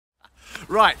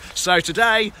Right, so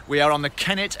today we are on the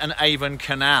Kennet and Avon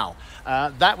Canal.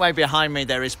 That way behind me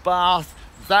there is Bath.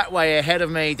 That way ahead of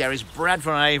me there is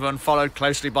Bradford and Avon, followed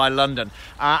closely by London.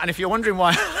 And if you're wondering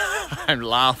why I'm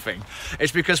laughing,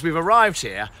 it's because we've arrived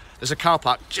here. There's a car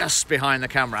park just behind the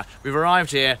camera. We've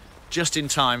arrived here just in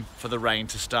time for the rain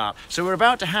to start. So we're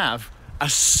about to have a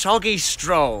soggy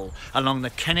stroll along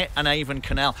the Kennet and Avon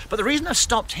Canal. But the reason I've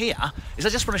stopped here is I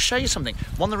just want to show you something.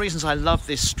 One of the reasons I love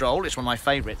this stroll, it's one of my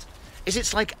favourites, is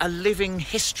it's like a living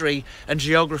history and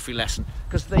geography lesson,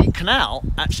 because the canal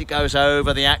actually goes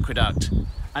over the aqueduct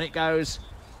and it goes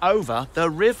over the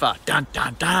river, dun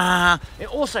dun dun. It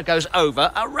also goes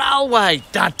over a railway,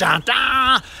 dun dun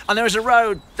dun. And there is a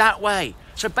road that way.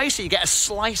 So basically you get a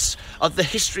slice of the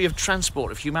history of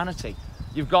transport of humanity.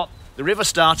 You've got the river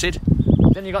started,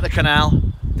 then you've got the canal,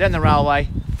 then the railway,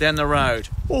 then the road.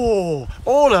 Oh,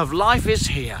 all of life is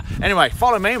here. Anyway,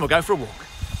 follow me and we'll go for a walk.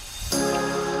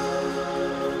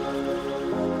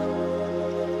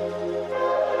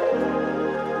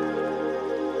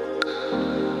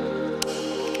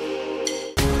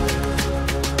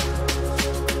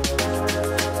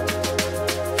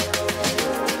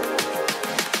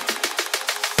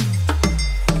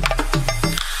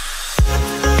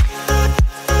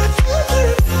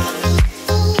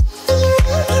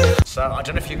 So I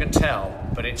don't know if you can tell,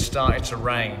 but it started to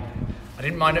rain. I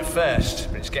didn't mind at first,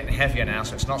 but it's getting heavier now,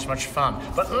 so it's not so much fun.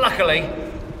 But luckily,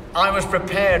 I was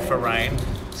prepared for rain,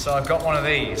 so I've got one of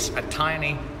these, a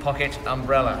tiny pocket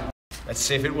umbrella. Let's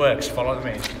see if it works. Follow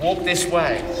me. Walk this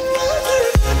way.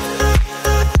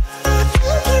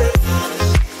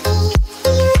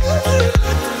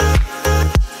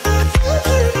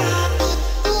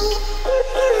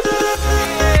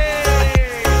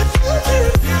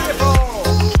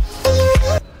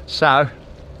 So,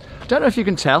 I don't know if you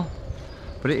can tell,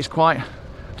 but it is quite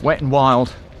wet and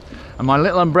wild. And my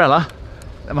little umbrella,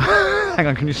 hang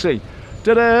on, can you see?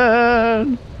 Ta-da!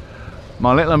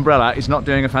 My little umbrella is not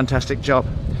doing a fantastic job.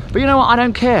 But you know what, I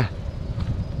don't care.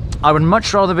 I would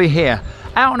much rather be here,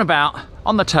 out and about,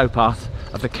 on the towpath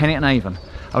of the Kennet and Avon.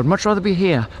 I would much rather be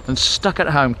here than stuck at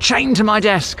home, chained to my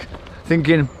desk,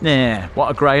 thinking, nah, what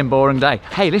a grey and boring day.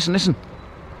 Hey, listen, listen.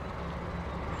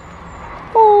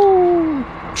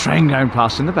 Train going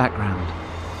past in the background.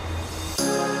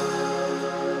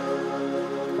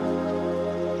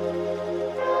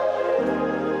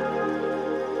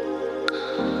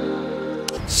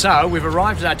 So we've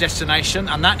arrived at our destination,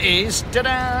 and that is,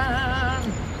 ta-da!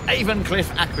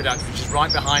 Avoncliffe Aqueduct, which is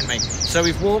right behind me. So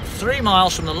we've walked 3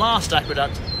 miles from the last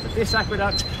aqueduct to this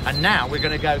aqueduct, and now we're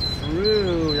going to go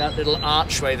through that little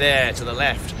archway there to the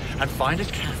left and find a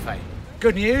cafe.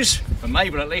 Good news, for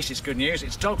Mabel at least it's good news,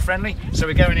 it's dog friendly, so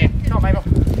we're going in. Come on, Mabel.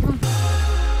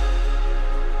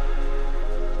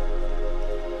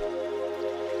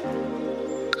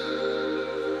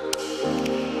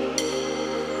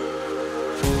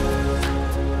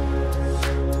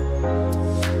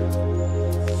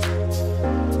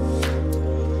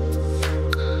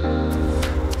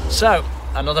 So,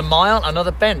 another mile, another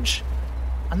bench.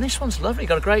 And this one's lovely,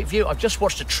 got a great view. I've just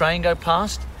watched a train go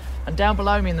past. And down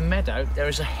below me in the meadow, there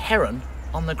is a heron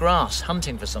on the grass,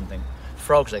 hunting for something.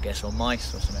 Frogs, I guess, or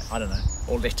mice or something, I don't know,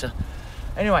 or litter.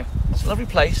 Anyway, it's a lovely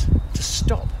place to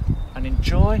stop and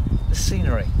enjoy the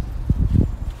scenery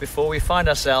before we find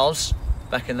ourselves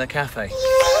back in the cafe.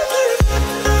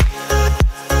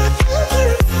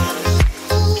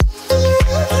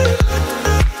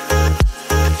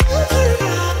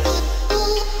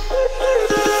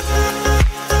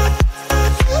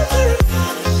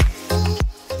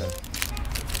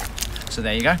 So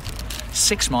there you go,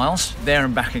 6 miles, there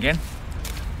and back again.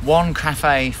 One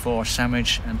cafe for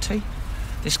sandwich and tea.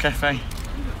 This cafe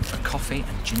for coffee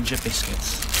and ginger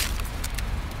biscuits.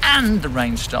 And the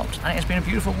rain stopped, and it has been a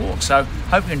beautiful walk. So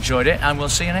hope you enjoyed it, and we'll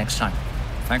see you next time.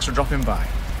 Thanks for dropping by.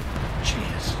 Cheers.